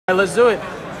All right, let's do it.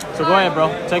 So go ahead, bro.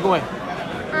 Take away.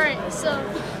 Alright, so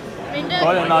main deck.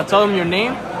 Go ahead and tell them your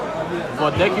name,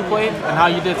 what deck you played, and how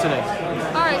you did today.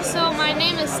 Alright, so my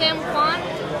name is Sam Kwan.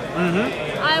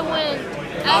 I went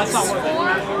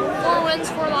X4, 4 wins,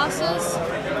 4 losses.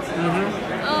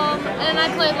 And I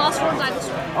played Lost World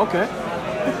Dinosaur. Okay.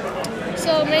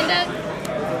 So main deck,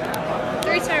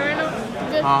 3 Tyranno.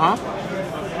 Good.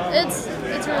 It's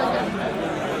really good.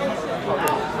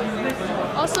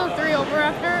 Also 3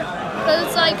 Overraptor, because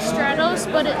it's like Stratos,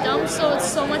 but it dumps, so it's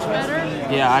so much better.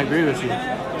 Yeah, I agree with you.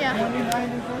 Yeah.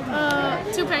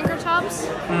 2 Pankratops.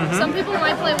 Some people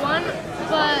might play 1,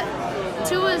 but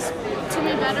 2 is to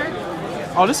me better.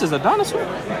 Oh, this is a dinosaur?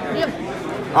 Yep.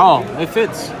 Oh, it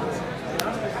fits.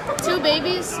 2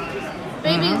 babies.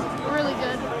 Babies really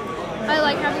good. I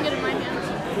like having it in my hands.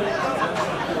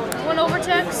 1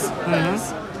 Overtex,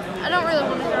 because I don't really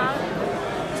want to draw it.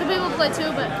 Some people play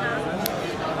 2, but nah.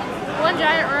 1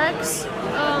 Giant Rex.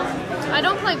 I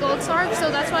don't play Gold Sark, so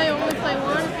that's why I only play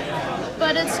 1.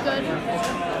 But it's good.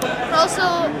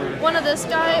 Also, 1 of this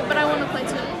guy, but I want to play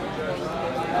 2.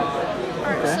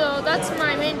 Alright, so that's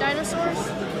my main dinosaurs.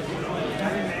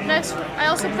 Next, I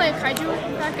also play a Kaiju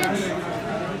package.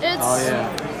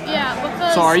 Yeah,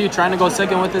 because... So are you trying to go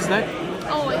second with this deck?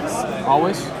 Always.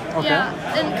 Always? Okay. Yeah,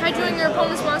 and Kaijuing your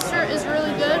opponent's monster is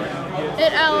really good.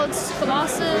 It outs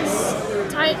Colossus,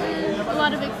 Titan, a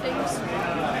lot of big things.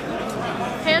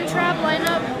 Hand Trap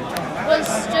lineup was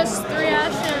just 3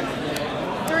 Ash and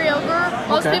 3 Ogre.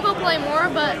 Most people play more,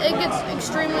 but it gets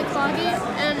extremely cloggy,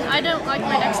 and I don't like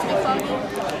my decks to be cloggy.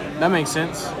 That makes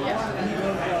sense. Yeah.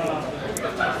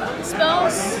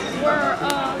 Spells were,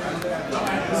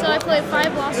 so I played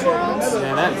 5 Lost Worlds.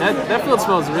 Yeah, that field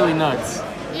spell is really nuts.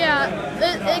 Yeah,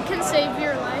 it can save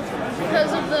your life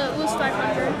because of the Loose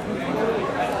 500.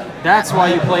 That's why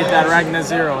you played that Ragnar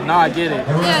Zero. Now I get it.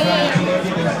 Yeah.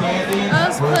 I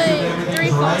also played 3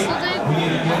 Fossil Dig,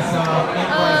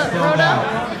 Rhoda,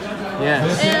 and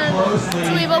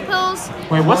 2 Evo Pills.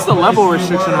 Wait, what's the level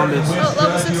restriction on this? Oh,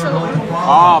 level 6 or lower.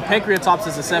 Oh, Pancreatops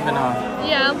is a 7, huh?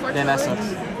 Yeah, unfortunately. Then that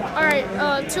sucks. Alright,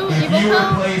 2 Evo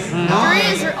Pills. 3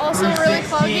 is also really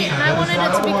cloggy, and I wanted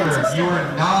it to be consistent.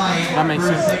 That makes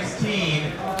sense.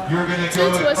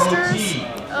 2 Twisters.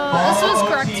 This was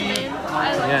correct to me. I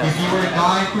like it. If you were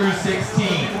 9 through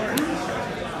 16.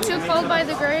 2 Called by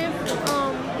the Grave.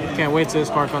 Can't wait till this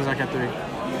card comes back at 3.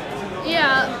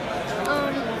 Yeah.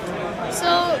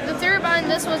 So the theory behind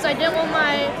this was I didn't want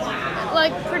my,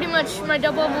 pretty much my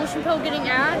double evolution pill getting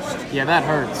ashed. Yeah, that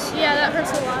hurts. Yeah, that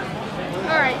hurts a lot.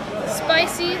 Alright,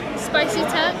 Spicy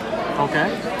Tech. Okay.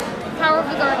 Power of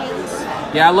the Guardians.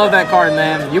 Yeah, I love that card,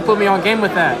 man. You put me on game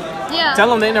with that. Yeah. Tell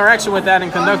them the interaction with that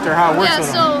in Conductor, how it works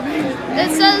with them. So it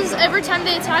says every time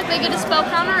they attack, they get a spell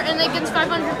counter, and they get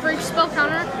 500 for each spell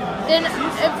counter. Then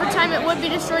every time it would be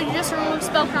destroyed, you just remove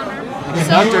spell counter.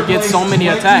 Conductor gets so many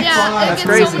attacks. Yeah, that's it gets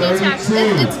crazy. so many attacks.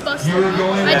 It's busted. I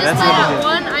just played at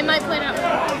 1. I might play at 1.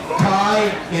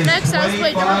 Next, I was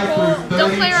playing Darkle.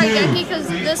 Don't play Raigeki because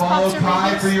this pops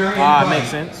your babies. Ah, it makes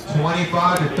sense.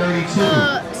 25 to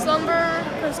 32. Slumber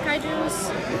because Kaiju's.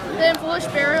 Then Foolish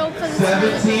Burial because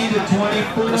 17 to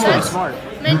 24. This one's smart.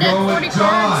 Main deck 40 cards.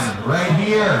 John, right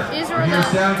here. These were If you're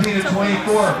 17 to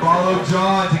 24, follow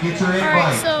John to get your invite.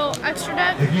 Alright, so extra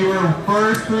deck. If you were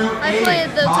first through 8, I played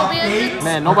the top Toby 8, engines.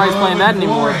 Man, nobody's playing that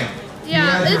anymore.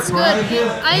 Yeah, it's good. I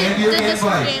did this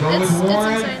for game. It's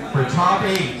insane. For top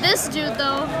 8. This dude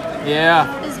though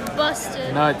Yeah. is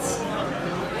busted. Nuts.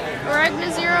 Ragnar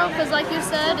Zero, because like you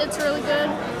said, it's really good.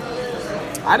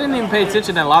 I didn't even pay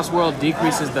attention that Lost World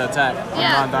decreases the attack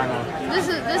on non-dino. This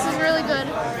is really good.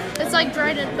 It's like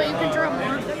Dryden, but you can draw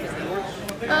more.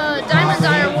 Diamond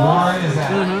Dire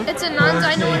Wolf. It's a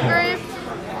non-dino engrave.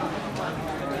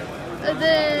 And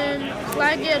then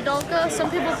Lagia Dolka.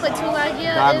 Some people play 2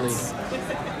 Lagia. Godly.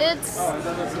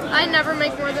 I never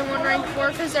make more than 1 rank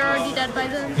 4 because they're already dead by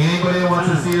then. Anybody wants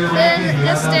to see your Then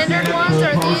the standard ones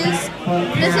are these.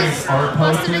 This is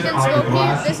busted against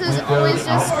Loki. This is always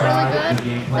just really good.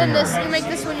 Then this, you make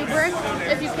this when you brick,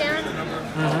 if you can.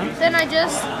 Then I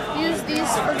just use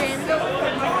these for game.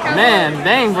 Man,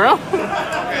 dang, bro.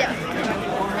 Yeah.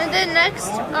 And then next,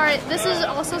 alright, this is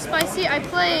also spicy. I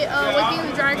play Waking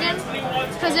the Dragon.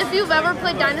 Because if you've ever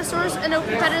played dinosaurs in a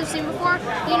competitive scene before,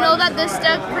 you know that this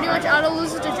deck pretty much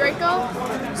auto-loses to Draco.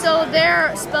 So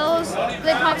their spells,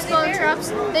 they pop spell and traps,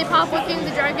 they pop Waking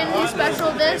the Dragon, he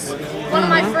special this. One of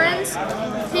my friends,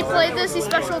 he played this, he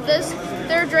special this.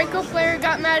 Their Draco player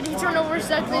got mad, he turned over his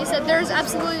deck, and he said, there's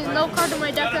absolutely no card in my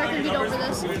deck that can beat over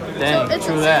this. Dang, so it's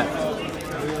true insane. that.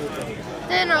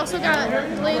 Then I also got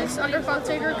Link's Underclock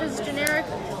Taker because it's generic.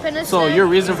 Penistec. So your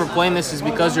reason for playing this is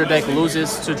because your deck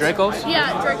loses to Dracos? Yeah,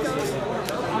 Dracos.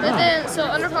 And then, so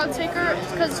Underclock Taker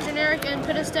because it's generic, and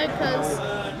Penistec because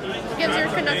it gives your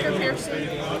conductor piercing.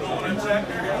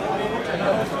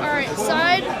 Alright,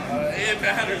 side.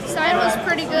 Side was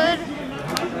pretty good.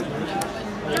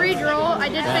 3 draw. I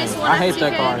did face 1 FTK. I hate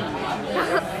that card.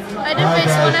 I did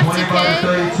face 1 FTK.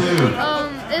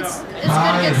 It's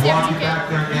good against the FTK.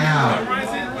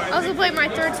 I also played my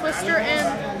 3rd Twister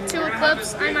and 2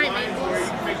 Eclipse. I might main these.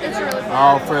 It's really fun.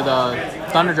 Oh, for the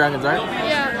Thunder Dragons, right?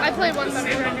 Yeah, I played 1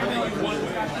 Thunder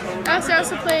Dragon. I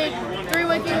also played 3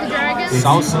 Waking the Dragons. If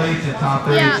you played the top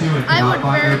 32 Yeah, and I cannot would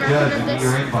find very your judge recommend and this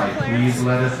your for invite, players. please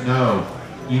let us know.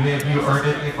 Even if you earned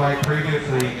an invite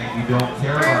previously and you don't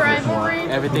care Free about this rivalry. one,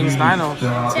 Everything's please Dinos. fill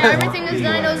out Yeah, the everything is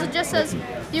form Dinos. It just says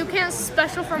you can't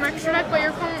special from extra deck, but your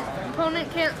opponent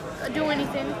can't do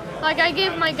anything. Like, I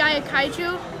gave my guy a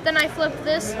Kaiju, then I flipped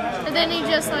this, and then he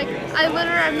just, like, I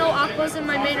literally have no aquas in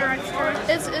my main or extra.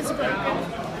 It's pretty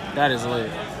good. That is lit.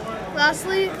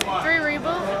 Lastly, 3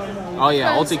 Rebo. Oh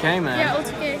yeah, 'cause- OTK, man. Yeah,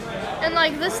 OTK. And,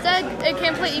 like, this deck, it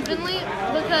can't play evenly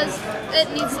because it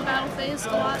needs the battle phase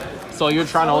a lot. So you're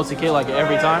trying to OTK like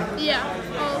every time? Yeah.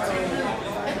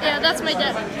 Yeah, that's my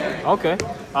deck. Okay.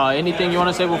 Anything you want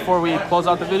to say before we close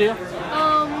out the video?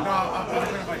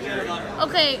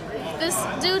 Okay, this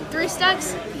dude, 3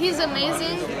 Stacks, he's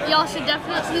amazing. Y'all should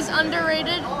definitely, he's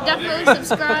underrated. Definitely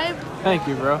subscribe. Thank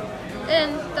you, bro.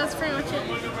 And that's pretty much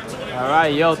it. All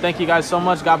right, yo, thank you guys so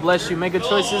much. God bless you. Make good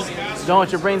choices. Don't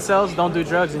want your brain cells. Don't do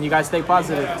drugs. And you guys stay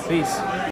positive. Peace.